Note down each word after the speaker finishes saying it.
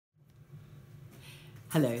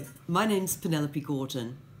Hello, my name's Penelope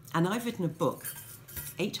Gordon and I've written a book,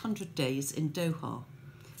 800 Days in Doha.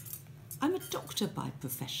 I'm a doctor by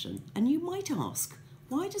profession and you might ask,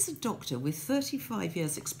 why does a doctor with 35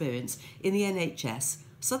 years experience in the NHS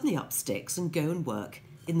suddenly up sticks and go and work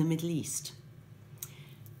in the Middle East?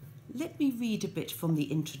 Let me read a bit from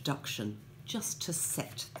the introduction just to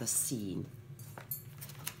set the scene.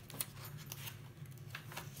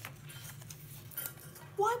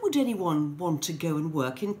 Why would anyone want to go and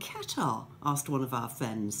work in Qatar? Asked one of our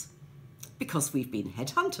friends. Because we've been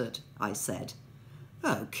headhunted, I said.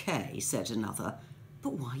 OK, said another.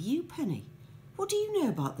 But why you, Penny? What do you know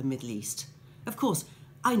about the Middle East? Of course,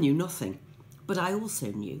 I knew nothing, but I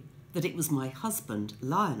also knew that it was my husband,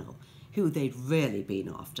 Lionel, who they'd really been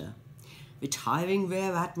after. Retiring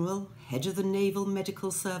Rear Admiral, head of the Naval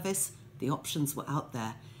Medical Service, the options were out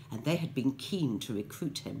there, and they had been keen to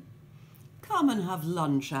recruit him. Come and have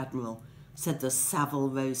lunch, Admiral, said the Savile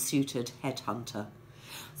Row-suited headhunter.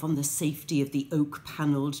 From the safety of the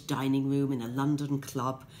oak-panelled dining room in a London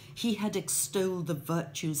club, he had extolled the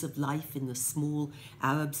virtues of life in the small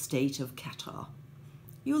Arab state of Qatar.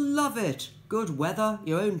 You'll love it. Good weather,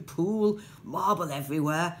 your own pool, marble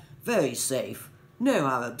everywhere, very safe. No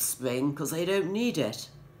Arab Spring, because they don't need it.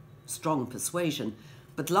 Strong persuasion,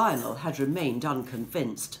 but Lionel had remained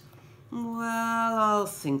unconvinced. Well, I'll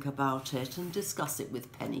think about it and discuss it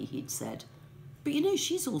with Penny, he'd said. But you know,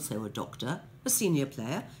 she's also a doctor, a senior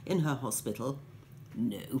player in her hospital.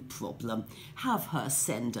 No problem. Have her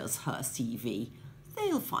send us her CV.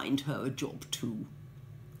 They'll find her a job too.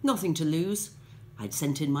 Nothing to lose. I'd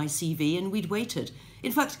sent in my CV and we'd waited.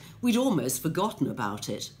 In fact, we'd almost forgotten about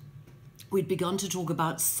it. We'd begun to talk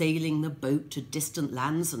about sailing the boat to distant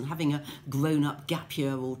lands and having a grown-up gap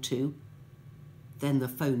year or two. Then the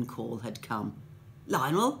phone call had come.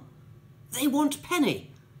 Lionel, they want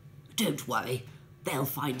Penny. Don't worry, they'll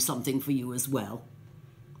find something for you as well.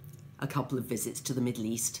 A couple of visits to the Middle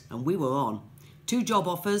East and we were on. 2 job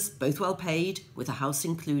offers, both well paid, with a house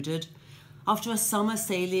included. After a summer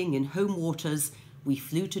sailing in home waters, we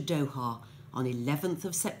flew to Doha on 11th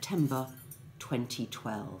of September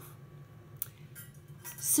 2012.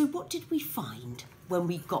 So what did we find when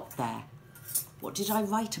we got there? What did I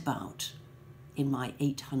write about in my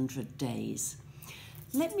 800 days?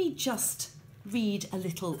 Let me just read a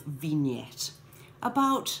little vignette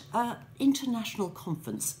about an international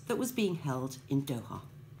conference that was being held in Doha.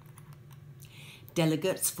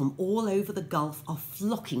 Delegates from all over the Gulf are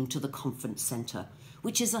flocking to the conference centre,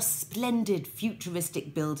 which is a splendid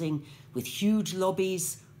futuristic building with huge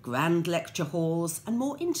lobbies, grand lecture halls and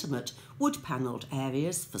more intimate wood-panelled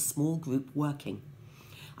areas for small group working.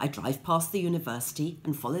 I drive past the university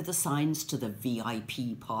and follow the signs to the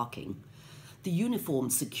VIP parking. The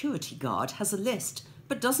uniformed security guard has a list,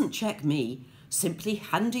 but doesn't check me, simply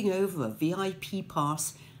handing over a VIP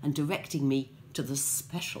pass and directing me to the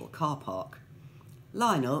special car park.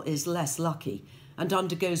 Lionel is less lucky and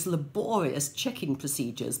undergoes laborious checking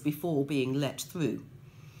procedures before being let through.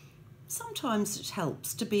 Sometimes it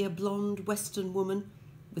helps to be a blonde Western woman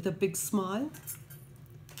with a big smile.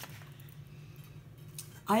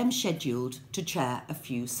 I am scheduled to chair a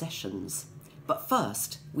few sessions, but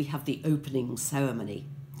first we have the opening ceremony.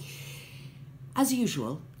 As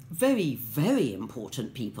usual, very, very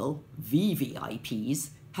important people,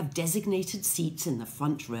 VVIPs, have designated seats in the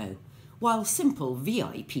front row, while simple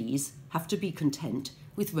VIPs have to be content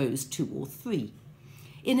with rows 2 or 3.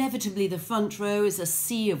 Inevitably, the front row is a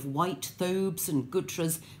sea of white thobes and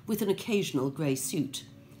gutras with an occasional grey suit.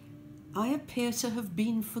 I appear to have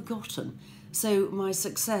been forgotten, so my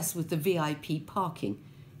success with the VIP parking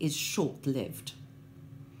is short-lived.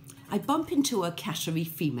 I bump into a Qatari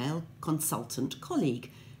female consultant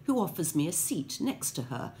colleague who offers me a seat next to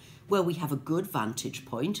her, where we have a good vantage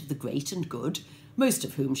point of the great and good, most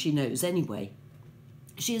of whom she knows anyway.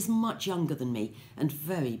 She is much younger than me and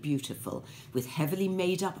very beautiful, with heavily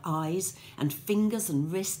made-up eyes and fingers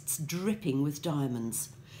and wrists dripping with diamonds.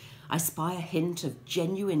 I spy a hint of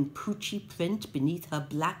genuine Poochie print beneath her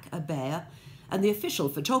black abaya, and the official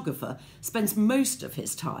photographer spends most of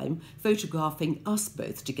his time photographing us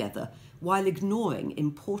both together while ignoring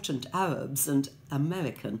important Arabs and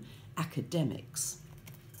American academics.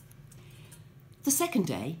 The second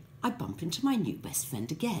day, I bump into my new best friend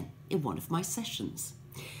again in one of my sessions.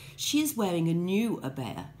 She is wearing a new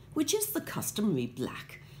abaya, which is the customary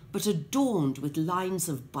black, but adorned with lines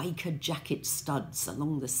of biker jacket studs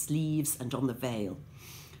along the sleeves and on the veil.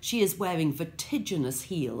 She is wearing vertiginous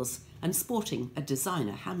heels and sporting a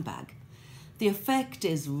designer handbag. The effect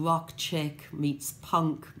is rock chick meets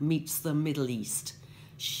punk meets the Middle East.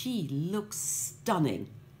 She looks stunning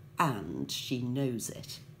and she knows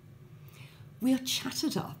it. We are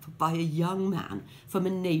chatted up by a young man from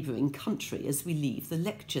a neighbouring country as we leave the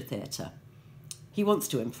lecture theatre. He wants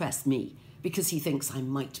to impress me because he thinks I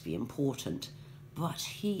might be important, but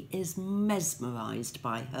he is mesmerised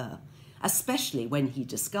by her, especially when he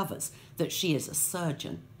discovers that she is a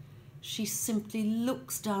surgeon. She simply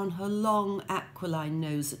looks down her long aquiline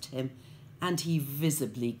nose at him, and he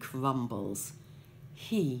visibly crumbles.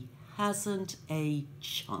 He hasn't a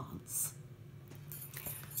chance.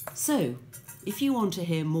 So, if you want to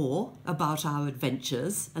hear more about our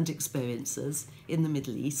adventures and experiences in the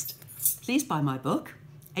Middle East, please buy my book,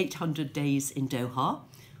 800 Days in Doha,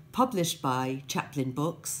 published by Chaplin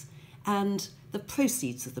Books, and the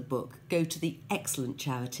proceeds of the book go to the excellent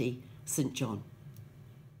charity St. John.